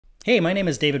Hey, my name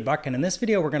is David Buck, and in this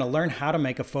video we're going to learn how to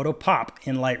make a photo pop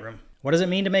in Lightroom. What does it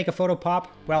mean to make a photo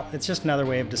pop? Well, it's just another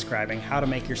way of describing how to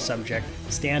make your subject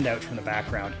stand out from the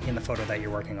background in the photo that you're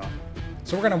working on.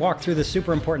 So we're going to walk through this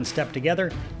super important step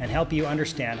together and help you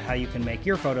understand how you can make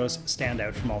your photos stand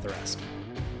out from all the rest.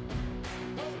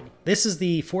 This is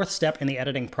the fourth step in the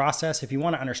editing process. If you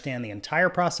want to understand the entire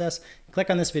process,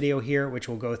 click on this video here, which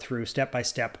will go through step by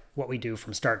step what we do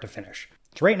from start to finish.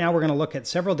 So right now we're going to look at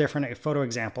several different photo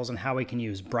examples and how we can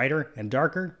use brighter and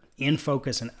darker, in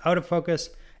focus and out of focus,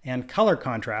 and color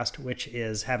contrast, which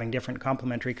is having different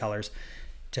complementary colors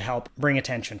to help bring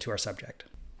attention to our subject.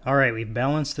 All right, we've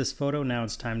balanced this photo. Now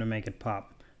it's time to make it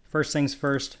pop. First things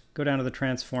first, go down to the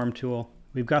transform tool.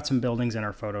 We've got some buildings in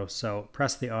our photo, so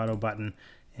press the auto button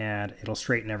and it'll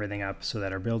straighten everything up so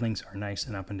that our buildings are nice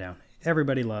and up and down.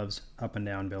 Everybody loves up and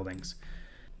down buildings.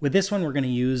 With this one, we're going to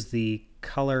use the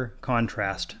color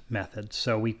contrast method.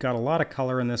 So we've got a lot of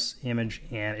color in this image,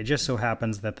 and it just so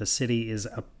happens that the city is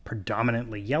a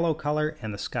predominantly yellow color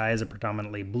and the sky is a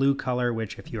predominantly blue color,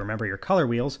 which if you remember your color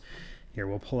wheels, here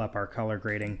we'll pull up our color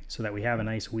grading so that we have a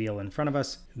nice wheel in front of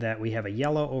us, that we have a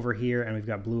yellow over here and we've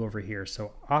got blue over here.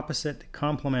 So opposite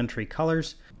complementary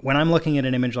colors. When I'm looking at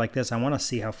an image like this, I want to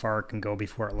see how far it can go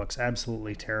before it looks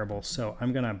absolutely terrible. So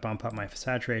I'm going to bump up my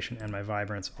saturation and my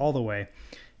vibrance all the way.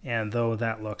 And though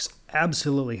that looks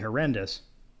absolutely horrendous,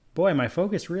 boy, my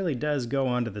focus really does go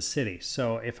onto the city.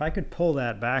 So if I could pull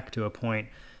that back to a point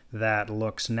that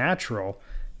looks natural,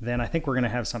 then I think we're going to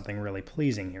have something really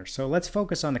pleasing here. So let's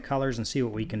focus on the colors and see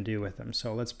what we can do with them.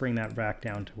 So let's bring that back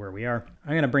down to where we are.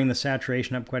 I'm going to bring the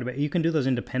saturation up quite a bit. You can do those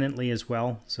independently as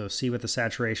well. So see what the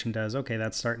saturation does. Okay,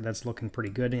 that's looking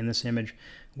pretty good in this image,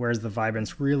 whereas the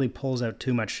vibrance really pulls out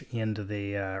too much into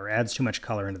the, or adds too much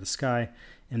color into the sky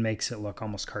and makes it look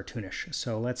almost cartoonish.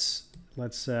 So let's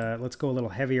go a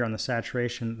little heavier on the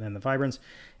saturation than the vibrance.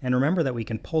 And remember that we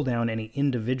can pull down any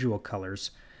individual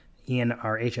colors in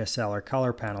our HSL or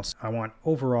color panels. I want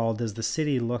overall, does the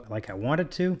city look like I want it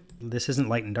to? This isn't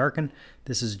light and darken.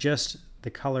 This is just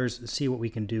the colors, see what we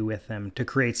can do with them to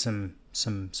create some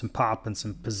pop and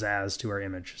some pizzazz to our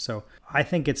image. So I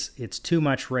think it's too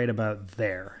much right about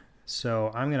there. So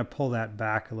I'm going to pull that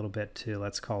back a little bit to,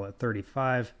 let's call it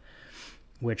 35.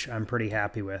 Which I'm pretty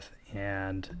happy with.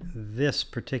 And this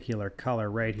particular color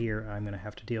right here, I'm going to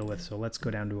have to deal with. So let's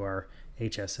go down to our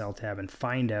HSL tab and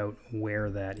find out where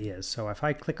that is. So if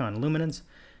I click on luminance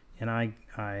and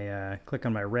I click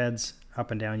on my reds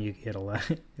up and down,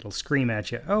 it'll scream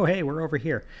at you, oh, hey, we're over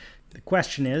here. The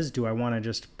question is, do I want to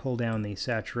just pull down the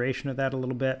saturation of that a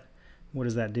little bit? What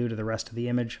does that do to the rest of the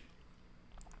image?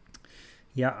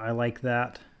 Yeah, I like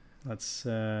that.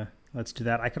 Let's do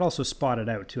that. I could also spot it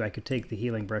out too. I could take the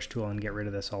healing brush tool and get rid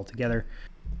of this altogether.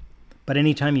 But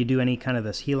anytime you do any kind of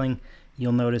this healing,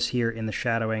 you'll notice here in the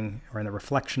shadowing or in the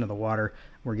reflection of the water,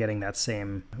 we're getting that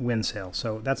same wind sail.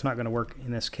 So that's not going to work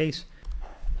in this case.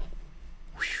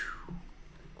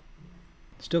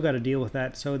 Still got to deal with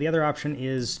that. So the other option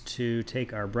is to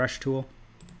take our brush tool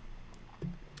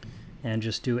and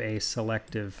just do a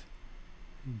selective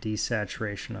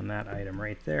desaturation on that item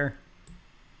right there.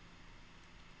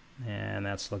 And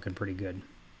that's looking pretty good.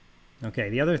 Okay,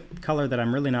 the other color that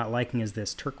I'm really not liking is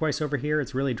this turquoise over here.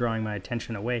 It's really drawing my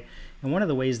attention away. And one of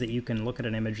the ways that you can look at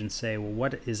an image and say, well,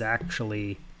 what is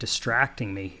actually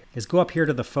distracting me is go up here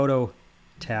to the photo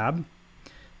tab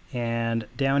and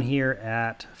down here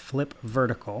at flip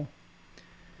vertical.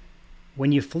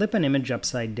 When you flip an image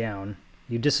upside down,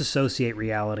 you disassociate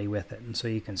reality with it. And so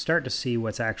you can start to see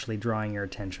what's actually drawing your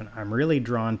attention. I'm really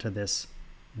drawn to this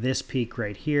peak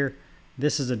right here.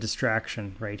 This is a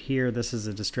distraction right here. This is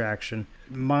a distraction.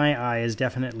 My eye is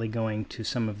definitely going to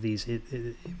some of these.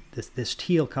 This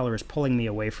teal color is pulling me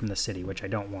away from the city, which I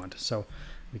don't want. So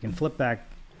we can flip back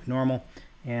normal.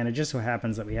 And it just so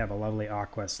happens that we have a lovely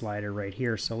aqua slider right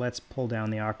here. So let's pull down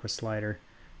the aqua slider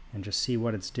and just see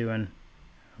what it's doing.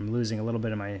 I'm losing a little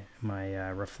bit of my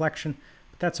reflection,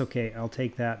 but that's okay. I'll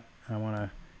take that. I want to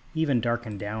even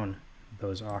darken down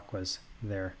those aquas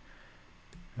there.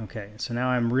 Okay, so now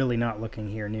I'm really not looking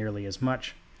here nearly as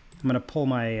much. I'm going to pull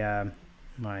my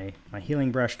my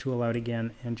healing brush tool out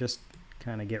again and just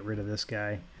kind of get rid of this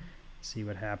guy. See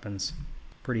what happens.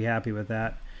 Pretty happy with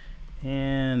that.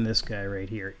 And this guy right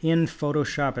here. In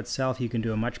Photoshop itself, you can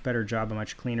do a much better job, a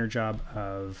much cleaner job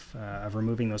of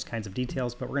removing those kinds of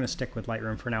details, but we're going to stick with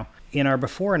Lightroom for now. In our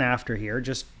before and after here,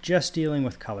 just dealing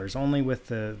with colors, only with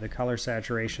the color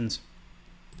saturations.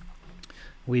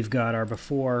 We've got our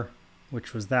before,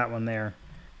 which was that one there,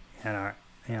 and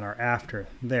our after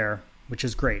there, which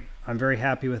is great. I'm very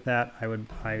happy with that.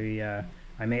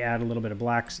 I may add a little bit of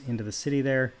blacks into the city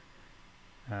there.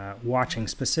 watching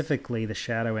specifically the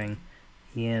shadowing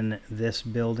in this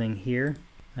building here.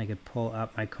 I could pull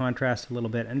up my contrast a little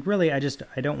bit, and really I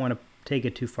don't want to take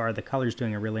it too far. The color's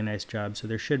doing a really nice job, so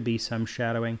there should be some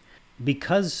shadowing.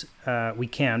 Because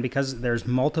because there's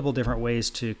multiple different ways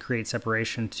to create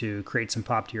separation to create some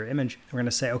pop to your image, we're going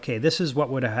to say, okay, this is what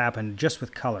would have happened just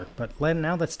with color. But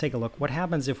now let's take a look. What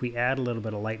happens if we add a little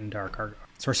bit of light and dark?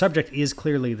 So our subject is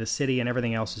clearly the city, and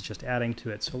everything else is just adding to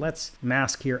it. So let's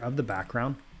mask here of the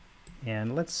background.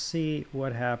 And let's see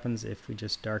what happens if we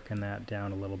just darken that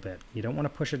down a little bit. You don't want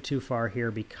to push it too far here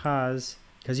because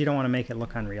you don't want to make it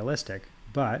look unrealistic.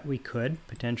 But we could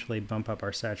potentially bump up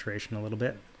our saturation a little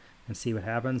bit and see what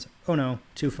happens. Oh no,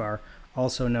 too far.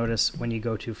 Also notice when you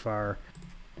go too far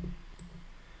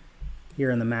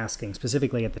here in the masking,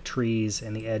 specifically at the trees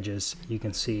and the edges, you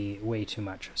can see way too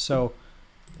much. So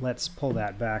let's pull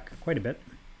that back quite a bit.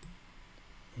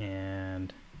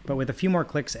 But with a few more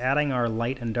clicks, adding our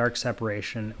light and dark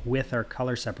separation with our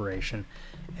color separation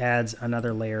adds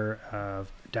another layer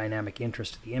of dynamic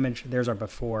interest to the image. There's our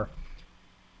before.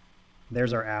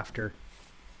 There's our after.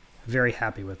 Very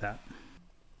happy with that.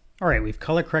 All right, we've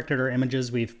color corrected our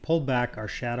images. We've pulled back our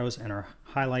shadows and our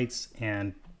highlights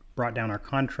and brought down our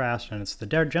contrast, and it's the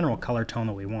general color tone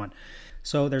that we want.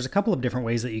 So there's a couple of different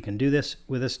ways that you can do this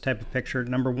with this type of picture.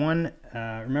 Number one,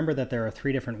 remember that there are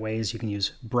 3 different ways. You can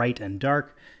use bright and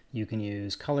dark, you can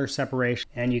use color separation,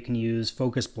 and you can use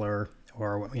focus blur,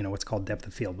 or what's called depth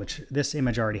of field, which this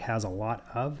image already has a lot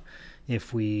of.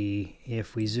 If we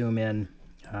zoom in,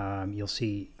 you'll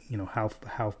see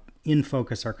how in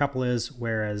focus our couple is,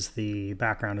 whereas the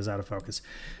background is out of focus.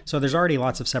 So there's already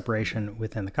lots of separation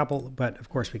within the couple, but of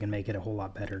course we can make it a whole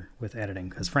lot better with editing,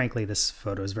 because frankly this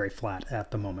photo is very flat at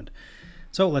the moment.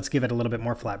 So let's give it a little bit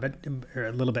more flat, but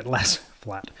a little bit less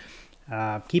flat.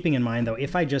 Keeping in mind though,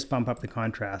 if I just bump up the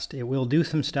contrast, it will do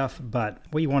some stuff, but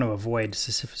what you want to avoid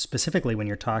specifically when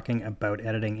you're talking about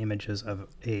editing images of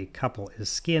a couple is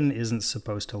skin isn't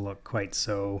supposed to look quite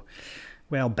so,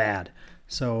 well, bad.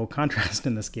 So contrast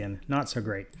in the skin, not so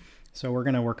great. So we're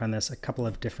going to work on this a couple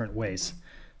of different ways.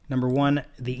 Number one,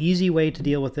 the easy way to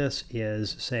deal with this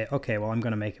is say, okay, well, I'm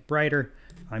going to make it brighter.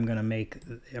 I'm going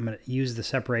to use the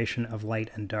separation of light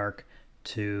and dark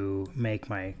to make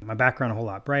my background a whole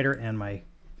lot brighter, and my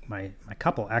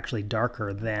couple actually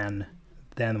darker than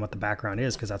what the background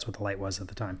is, because that's what the light was at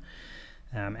the time.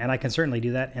 And I can certainly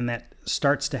do that, and that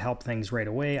starts to help things right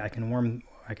away. I can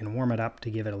warm it up to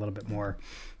give it a little bit more.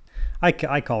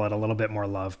 I call it a little bit more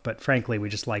love, but frankly, we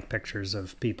just like pictures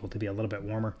of people to be a little bit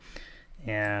warmer.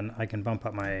 And I can bump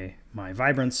up my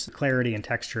vibrance, clarity, and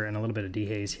texture, and a little bit of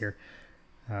dehaze here.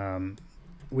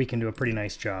 We can do a pretty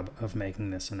nice job of making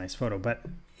this a nice photo, but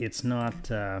it's not,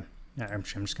 I'm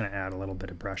just going to add a little bit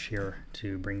of brush here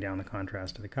to bring down the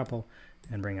contrast of the couple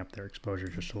and bring up their exposure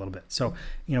just a little bit. So,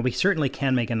 we certainly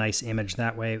can make a nice image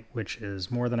that way, which is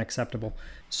more than acceptable.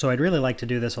 So I'd really like to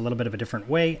do this a little bit of a different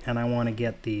way, and I want to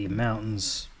get the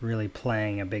mountains really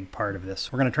playing a big part of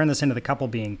this. We're going to turn this into the couple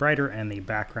being brighter and the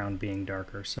background being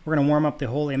darker. So we're going to warm up the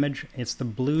whole image. It's the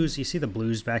blues. You see the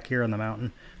blues back here on the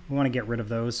mountain. We want to get rid of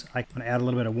those. I want to add a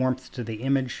little bit of warmth to the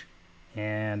image,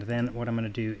 and then what I'm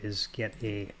going to do is get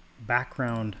a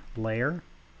background layer.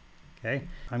 Okay,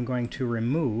 I'm going to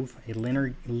remove a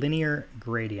linear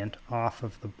gradient off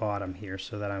of the bottom here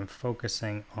so that I'm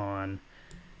focusing on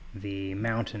the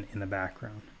mountain in the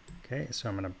background. Okay, so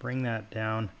I'm going to bring that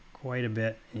down quite a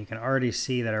bit, and you can already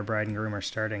see that our bride and groom are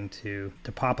starting to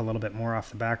pop a little bit more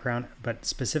off the background, but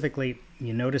specifically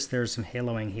you notice there's some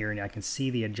haloing here, and I can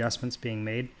see the adjustments being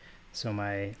made. So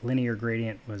my linear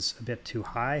gradient was a bit too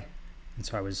high, and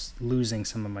so I was losing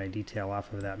some of my detail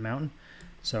off of that mountain.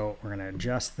 So we're going to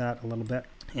adjust that a little bit,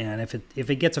 and if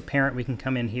it gets apparent, we can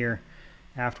come in here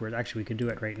afterwards. Actually, we could do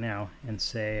it right now and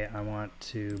say I want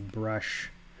to brush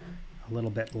a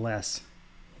little bit less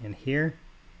in here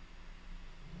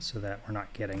so that we're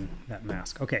not getting that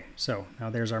mask. Okay, so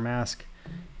now there's our mask,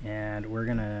 and we're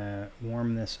going to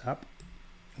warm this up.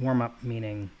 Warm up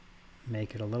meaning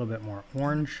make it a little bit more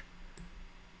orange.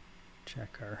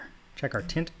 Check our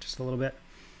tint just a little bit,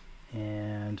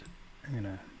 and I'm going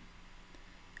to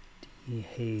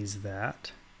dehaze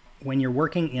that. When you're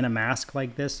working in a mask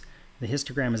like this, the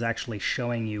histogram is actually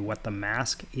showing you what the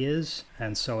mask is,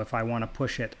 and so if I want to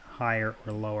push it higher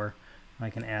or lower,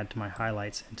 I can add to my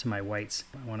highlights and to my whites.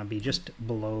 I want to be just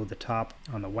below the top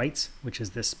on the whites, which is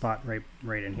this spot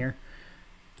right in here,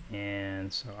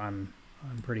 and so I'm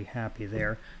pretty happy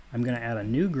there. I'm going to add a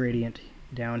new gradient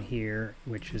down here,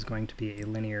 which is going to be a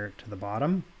linear to the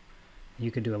bottom. You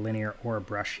could do a linear or a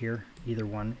brush here. Either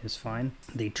one is fine.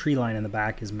 The tree line in the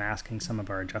back is masking some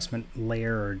of our adjustment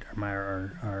layer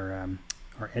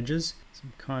or our edges.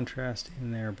 Some contrast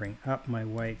in there, bring up my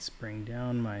whites, bring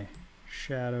down my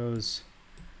shadows,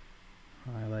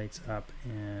 highlights up,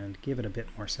 and give it a bit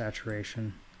more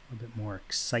saturation, a bit more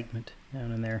excitement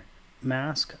down in there.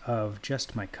 Mask of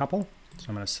just my couple. So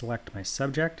I'm going to select my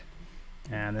subject,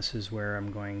 and this is where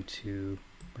I'm going to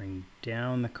bring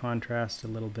down the contrast a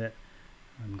little bit.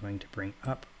 I'm going to bring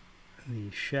up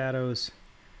the shadows,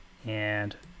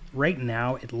 and right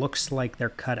now it looks like they're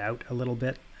cut out a little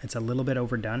bit. It's a little bit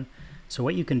overdone. So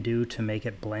what you can do to make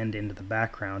it blend into the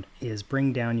background is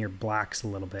bring down your blacks a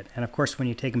little bit. And of course, when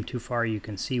you take them too far, you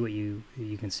can see what you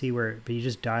can see where, but you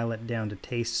just dial it down to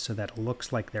taste so that it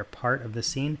looks like they're part of the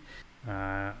scene.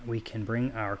 We can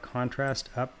bring our contrast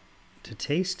up to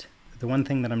taste. The one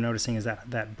thing that I'm noticing is that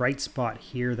that bright spot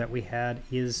here that we had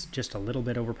is just a little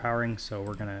bit overpowering. So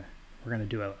we're gonna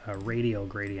do a radial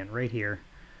gradient right here,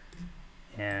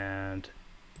 and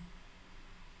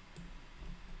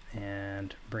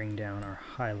bring down our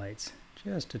highlights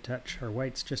just a touch, our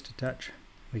whites just a touch.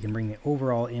 We can bring the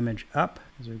overall image up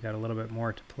because we've got a little bit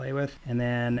more to play with. And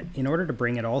then in order to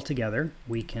bring it all together,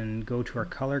 we can go to our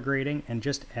color grading and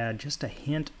just add just a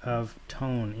hint of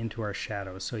tone into our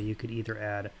shadows. So you could either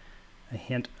add a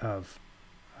hint of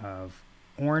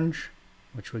orange,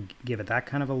 which would give it that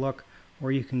kind of a look,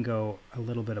 or you can go a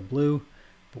little bit of blue.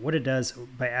 But what it does,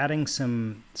 by adding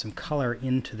some color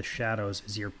into the shadows,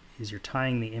 is you're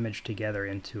tying the image together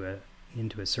into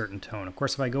a certain tone. Of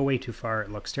course, if I go way too far,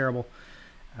 it looks terrible.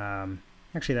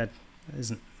 Actually,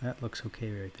 that looks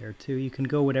okay right there too. You can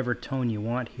go whatever tone you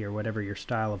want here, whatever your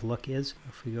style of look is.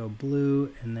 If we go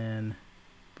blue and then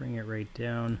bring it right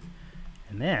down,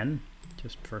 and then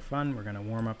just for fun, we're going to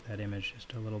warm up that image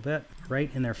just a little bit. Right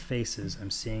in their faces,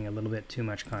 I'm seeing a little bit too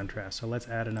much contrast. So let's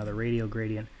add another radial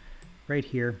gradient right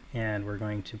here, and we're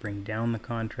going to bring down the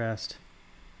contrast,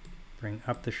 bring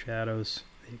up the shadows,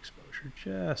 the exposure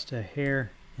just a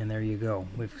hair, and there you go.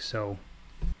 So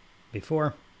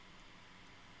before,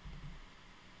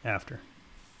 after.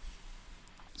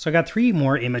 So I got 3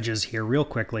 more images here real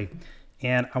quickly,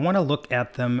 and I want to look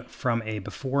at them from a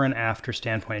before and after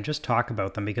standpoint and just talk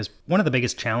about them, because one of the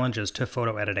biggest challenges to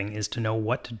photo editing is to know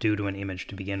what to do to an image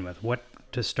to begin with, what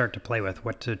to start to play with,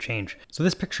 what to change. So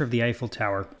this picture of the Eiffel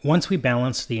Tower, once we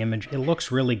balance the image, it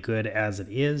looks really good as it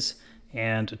is,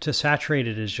 and to saturate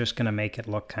it is just going to make it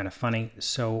look kind of funny.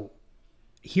 So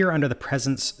here under the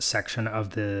presence section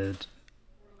of the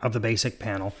basic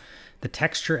panel, the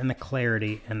texture and the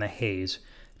clarity and the haze,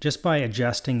 just by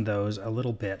adjusting those a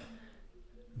little bit,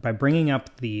 by bringing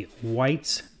up the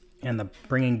whites and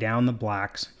bringing down the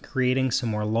blacks, creating some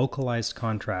more localized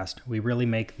contrast, we really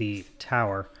make the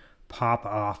tower pop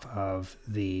off of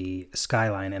the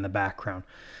skyline in the background.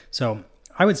 So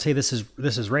I would say this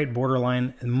is right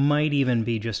borderline. It might even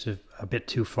be just a bit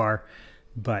too far,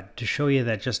 but to show you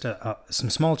that just some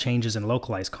small changes in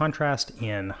localized contrast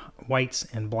in whites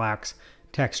and blacks,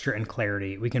 texture and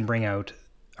clarity, we can bring out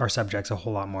our subjects a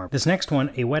whole lot more. This next one,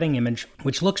 a wedding image,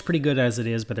 which looks pretty good as it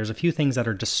is, but there's a few things that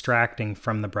are distracting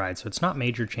from the bride. So it's not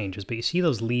major changes, but you see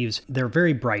those leaves, they're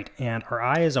very bright, and our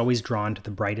eye is always drawn to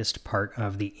the brightest part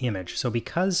of the image. So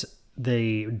because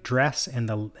the dress and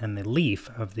the leaf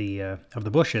of the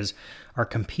bushes are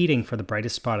competing for the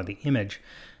brightest spot of the image,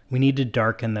 we need to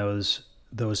darken those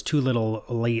 2 little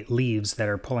leaves that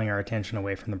are pulling our attention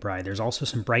away from the bride. There's also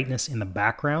some brightness in the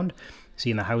background. See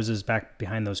in the houses back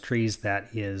behind those trees, that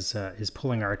is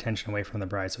pulling our attention away from the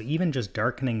bride. So even just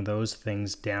darkening those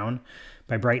things down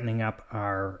by brightening up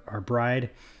our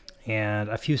bride and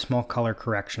a few small color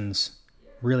corrections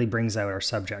really brings out our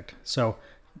subject. So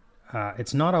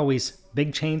it's not always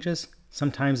big changes.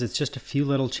 Sometimes it's just a few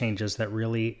little changes that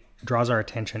really draws our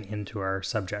attention into our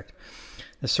subject.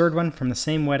 The third one from the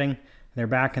same wedding, they're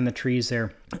back in the trees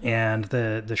there, and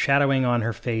the shadowing on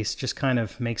her face just kind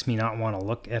of makes me not want to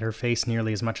look at her face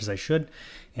nearly as much as I should,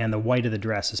 and the white of the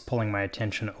dress is pulling my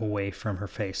attention away from her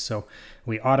face. So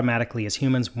we automatically, as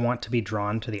humans, want to be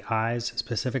drawn to the eyes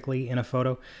specifically in a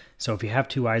photo. So if you have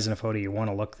 2 eyes in a photo, you want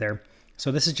to look there.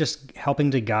 So this is just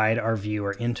helping to guide our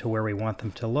viewer into where we want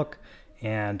them to look,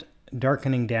 and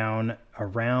darkening down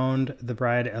around the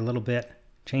bride a little bit,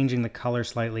 changing the color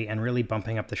slightly, and really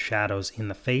bumping up the shadows in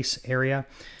the face area,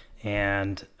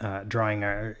 and drawing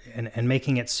and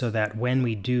making it so that when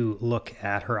we do look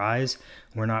at her eyes,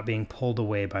 we're not being pulled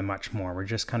away by much more. We're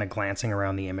just kind of glancing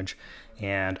around the image,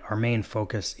 and our main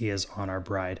focus is on our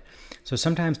bride. So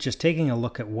sometimes just taking a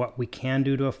look at what we can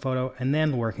do to a photo and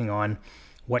then working on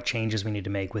what changes we need to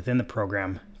make within the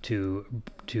program to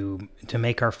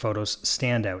make our photos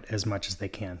stand out as much as they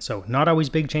can. So not always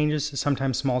big changes,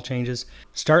 sometimes small changes.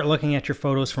 Start looking at your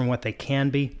photos from what they can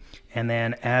be, and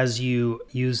then as you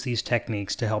use these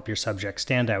techniques to help your subject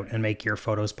stand out and make your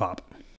photos pop.